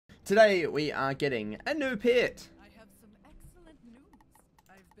today we are getting a new pet. I have some excellent news.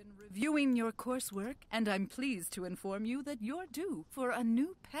 I've been reviewing your coursework, and I'm pleased to inform you that you're due for a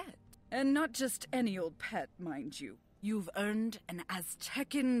new pet. And not just any old pet, mind you. You've earned an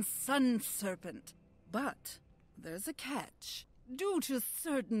Aztecan sun serpent. But there's a catch. Due to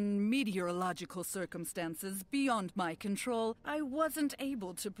certain meteorological circumstances beyond my control, I wasn't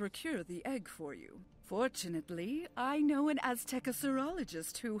able to procure the egg for you. Fortunately, I know an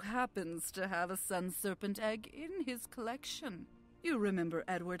Aztecosaurologist who happens to have a sun serpent egg in his collection. You remember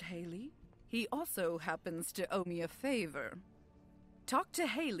Edward Haley? He also happens to owe me a favor. Talk to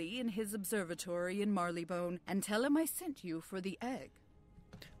Haley in his observatory in Marleybone and tell him I sent you for the egg.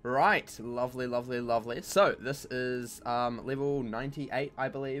 Right, lovely, lovely, lovely. So, this is level 98, I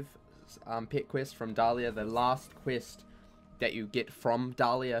believe, pet quest from Dahlia, the last quest that you get from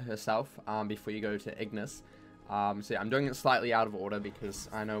Dahlia herself before you go to Ignis. So yeah, I'm doing it slightly out of order because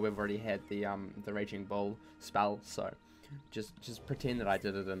I know we've already had the Raging Bull spell, so just pretend that I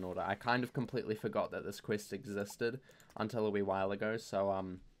did it in order. I kind of completely forgot that this quest existed until a wee while ago, so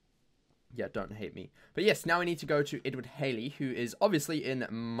yeah, don't hate me. But yes, now we need to go to Edward Haley, who is obviously in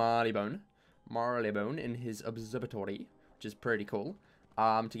Marleybone in his observatory, which is pretty cool,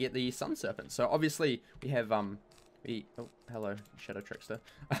 to get the Sun Serpent. So obviously we have oh, hello, Shadow Trickster.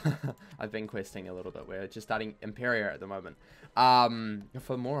 I've been questing a little bit. We're just starting Imperia at the moment.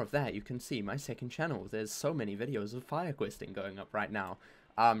 For more of that, you can see my second channel. There's so many videos of fire questing going up right now.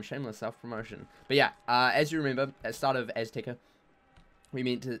 Shameless self-promotion. But yeah, as you remember, at the start of Azteca,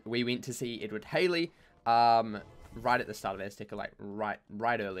 we went to see Edward Haley, right at the start of Azteca, like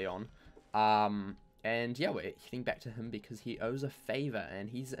right early on. And yeah, we're heading back to him because he owes a favor, and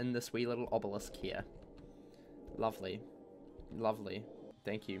he's in this wee little obelisk here. Lovely. Lovely.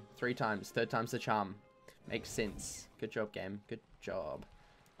 Thank you. 3 times. 3rd time's the charm. Makes sense. Good job, game. Good job.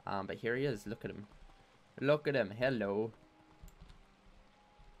 But here he is. Look at him. Look at him. Hello.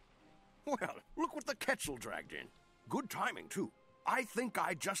 Well, look what the Quetzal dragged in. Good timing, too. I think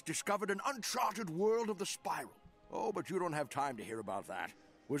I just discovered an uncharted world of the Spiral. Oh, but you don't have time to hear about that.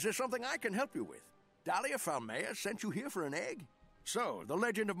 Was there something I can help you with? Dahlia Falmea sent you here for an egg? So, the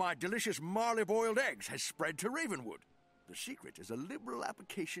legend of my delicious marley-boiled eggs has spread to Ravenwood. The secret is a liberal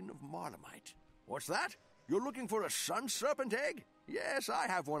application of marlemite. What's that? You're looking for a sun serpent egg? Yes, I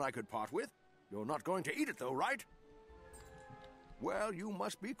have one I could part with. You're not going to eat it, though, right? Well, you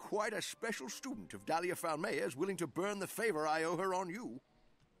must be quite a special student if Dahlia Falmea is willing to burn the favor I owe her on you.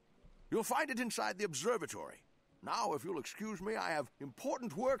 You'll find it inside the observatory. Now, if you'll excuse me, I have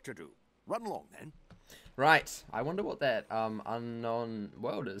important work to do. Run along, then. Right. I wonder what that unknown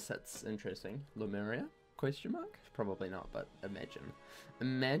world is. That's interesting. Lemuria? Question mark? Probably not, but imagine.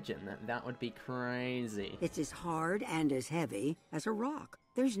 Imagine. That would be crazy. It's as hard and as heavy as a rock.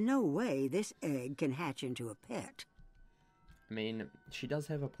 There's no way this egg can hatch into a pet. I mean, she does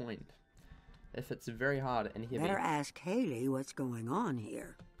have a point. If it's very hard and heavy... Better ask Haley what's going on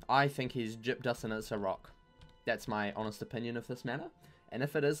here. I think he's gypped us and it's a rock. That's my honest opinion of this matter. And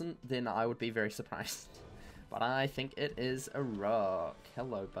if it isn't, then I would be very surprised. But I think it is a rock.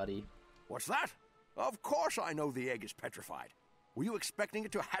 Hello, buddy. What's that? Of course I know the egg is petrified. Were you expecting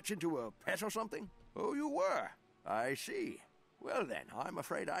it to hatch into a pet or something? Oh, you were. I see. Well then, I'm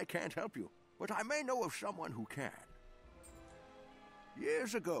afraid I can't help you. But I may know of someone who can.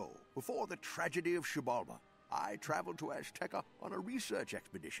 Years ago, before the tragedy of Xibalba, I traveled to Azteca on a research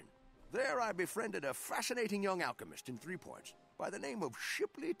expedition. There I befriended a fascinating young alchemist in 3 Points by the name of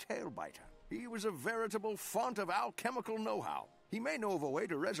Shipley Tailbiter. He was a veritable font of alchemical know-how. He may know of a way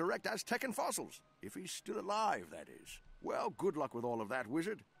to resurrect Aztecan fossils, if he's still alive, that is. Well, good luck with all of that,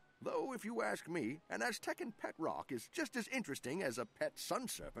 wizard. Though, if you ask me, an Aztecan pet rock is just as interesting as a pet sun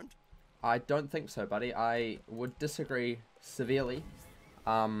serpent. I don't think so, buddy. I would disagree severely.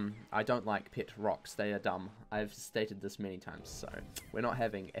 I don't like pet rocks. They are dumb. I've stated this many times, so we're not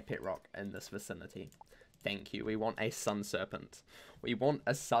having a pet rock in this vicinity. Thank you. We want a sun serpent. We want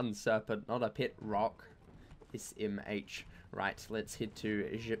a sun serpent, not a pet rock. SMH. Right, let's head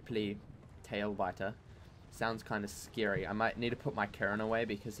to Shipley Tailbiter. Sounds kind of scary. I might need to put my Karen away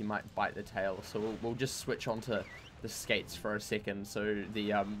because he might bite the tail, so we'll just switch onto the skates for a second so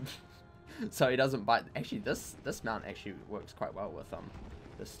the so he doesn't bite. Actually, this mount actually works quite well with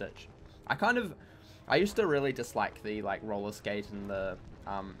the Stitch. I used to really dislike the roller skate and the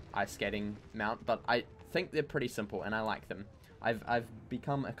ice skating mount, but I think they're pretty simple and I like them. I've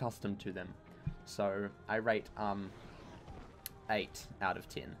become accustomed to them, so I rate 8 out of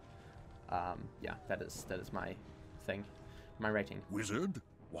 10. Yeah, that is my thing, my rating. Wizard,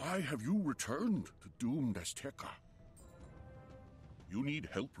 why have you returned to doomed Azteca? You need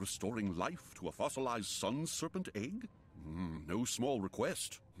help restoring life to a fossilized sun serpent egg? No small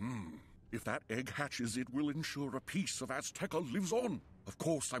request. If that egg hatches, it will ensure a piece of Azteca lives on. Of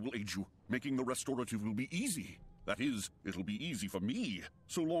course I will aid you. Making the restorative will be easy. That is, it'll be easy for me,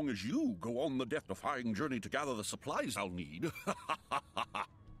 so long as you go on the death-defying journey to gather the supplies I'll need.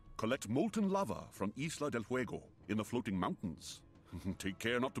 Collect molten lava from Isla del Fuego in the floating mountains. Take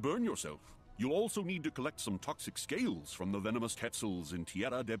care not to burn yourself. You'll also need to collect some toxic scales from the venomous quetzals in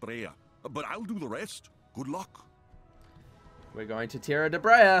Tierra de Brea. But I'll do the rest. Good luck. We're going to Tierra de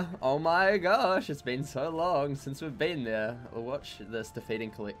Brea. Oh my gosh, it's been so long since we've been there. We'll watch this defeat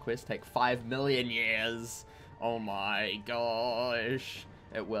and collect quest take 5 million years. Oh my gosh.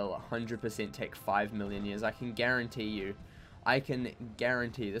 It will 100% take 5 million years. I can guarantee you. I can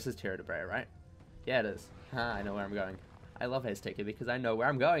guarantee. This is Tierra de Brea, right? Yeah, it is. I know where I'm going. I love Azteca because I know where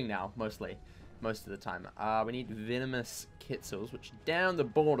I'm going now, mostly. Most of the time. We need venomous quetzals, which down the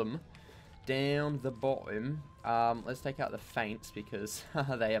bottom. Down the bottom. Let's take out the feints because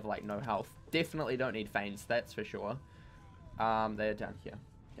they have, like, no health. Definitely don't need feints, that's for sure. They're down here.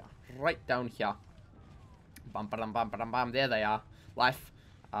 Yeah, right down here. Bum, ba-dum, bum, ba-dum, bum. There they are. Life.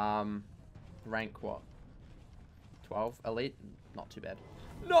 Rank what? 12? Elite? Not too bad.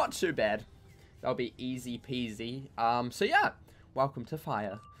 Not too bad. That'll be easy peasy. So yeah. Welcome to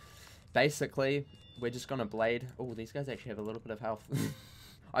fire. Basically, we're just gonna blade. Oh, these guys actually have a little bit of health.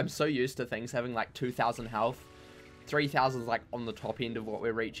 I'm so used to things having like 2,000 health. 3,000 is like on the top end of what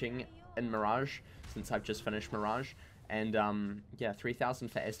we're reaching in Mirage, since I've just finished Mirage. And yeah, 3,000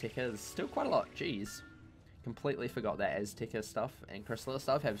 for Azteca is still quite a lot. Jeez. Completely forgot that Azteca stuff and Crystallis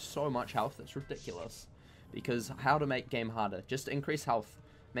stuff have so much health, it's ridiculous. Because how to make game harder? Just increase health.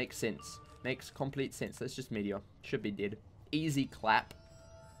 Makes sense. Makes complete sense. That's just Meteor. Should be dead. Easy clap.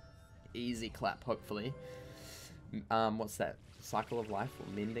 Easy clap, hopefully. What's that? Cycle of life or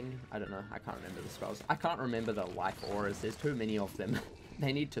mending? I don't know. I can't remember the spells. I can't remember the life auras. There's too many of them.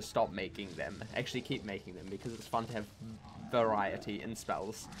 They need to stop making them. Actually keep making them because it's fun to have variety in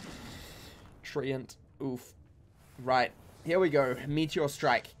spells. Treant. Oof. Right. Here we go. Meteor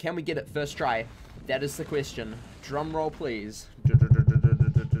strike. Can we get it first try? That is the question. Drum roll, please.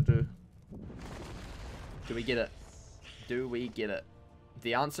 Do we get it? Do we get it?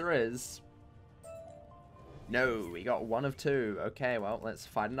 The answer is... no, we got 1 of 2. Okay, well, let's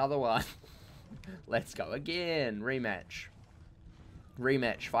fight another one. Let's go again. Rematch.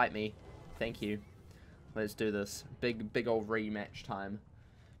 Rematch, fight me. Thank you. Let's do this. Big old rematch time.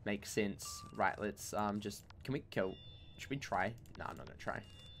 Makes sense. Right, let's just... can we kill... should we try? No, I'm not gonna try.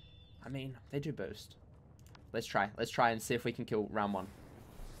 I mean, they do boost. Let's try. Let's try and see if we can kill round 1.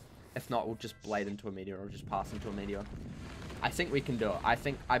 If not, we'll just blade into a meteor or just pass into a meteor. I think we can do it.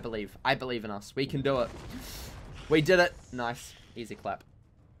 I believe. I believe in us. We can do it. We did it. Nice. Easy clap.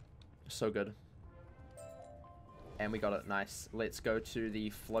 So good. And we got it. Nice. Let's go to the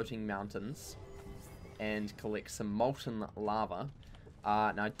floating mountains and collect some molten lava.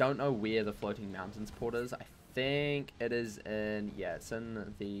 Now, I don't know where the floating mountains port is. I think it is in... yeah, it's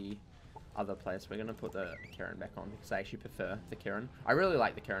in the other place. We're going to put the Karen back on because I actually prefer the Karen. I really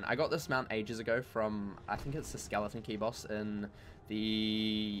like the Karen. I got this mount ages ago from... I think it's the Skeleton Key boss in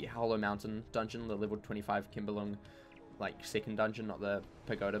the Hollow Mountain dungeon, the level 25 Kimberlung, like, second dungeon, not the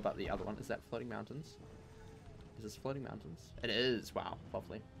Pagoda, but the other one. Is that Floating Mountains? Is this Floating Mountains? It is. Wow.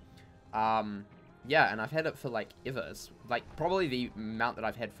 Lovely. Yeah, and I've had it for, like, ever. It's, like, probably the mount that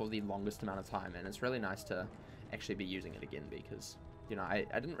I've had for the longest amount of time, and it's really nice to actually be using it again because, you know, I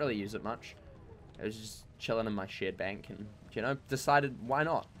didn't really use it much. I was just chilling in my shared bank and, you know, decided why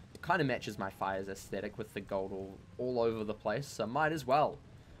not. It kind of matches my Fire's aesthetic with the gold all over the place, so might as well.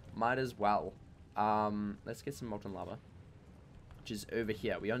 Might as well. Let's get some molten lava, which is over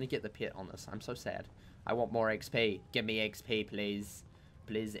here. We only get the pet on this. I'm so sad. I want more XP. Give me XP, please.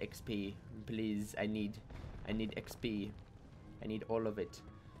 Please, XP. Please, I need XP. I need all of it.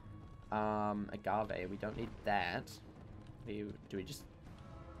 Agave, we don't need that. Do we just...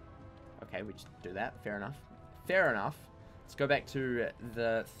 okay, we just do that. Fair enough. Fair enough. Let's go back to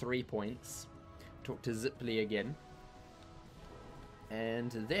the 3 points. Talk to Ziply again.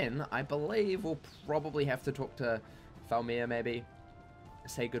 And then, I believe we'll probably have to talk to Falmea, maybe.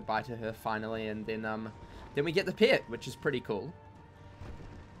 Say goodbye to her, finally, and then we get the pet, which is pretty cool.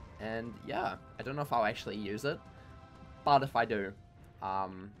 And yeah, I don't know if I'll actually use it, but if I do,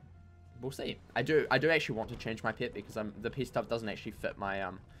 we'll see. I do actually want to change my pet because the pet stuff doesn't actually fit my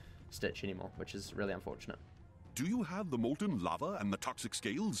Stitch anymore, which is really unfortunate. Do you have the molten lava and the toxic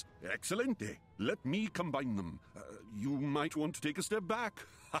scales? Excellent. Let me combine them. You might want to take a step back.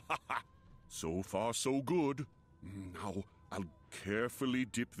 So far, so good. Now, I'll Carefully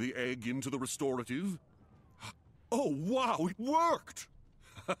dip the egg into the restorative. Oh, wow, it worked!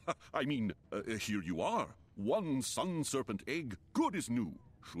 I mean, here you are. One sun serpent egg, good as new.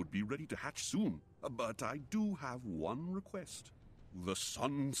 Should be ready to hatch soon. But I do have one request. The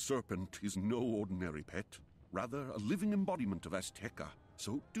sun serpent is no ordinary pet. Rather, a living embodiment of Azteca.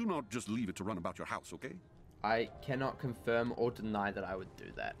 So do not just leave it to run about your house, okay? I cannot confirm or deny that I would do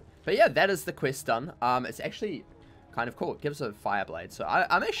that. But yeah, that is the quest done. It's actually kind of cool. It gives a fire blade. So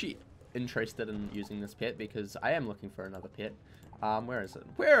I'm actually interested in using this pet because I am looking for another pet. Where is it?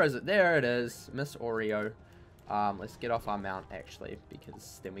 Where is it? There it is. Miss Oreo. Let's get off our mount, actually,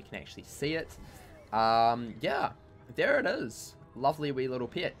 because then we can actually see it. Yeah, there it is. Lovely wee little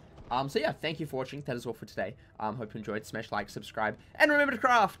pet. So yeah, thank you for watching. That is all for today. Hope you enjoyed. Smash like, subscribe, and remember to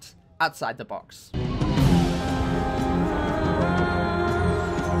craft outside the box.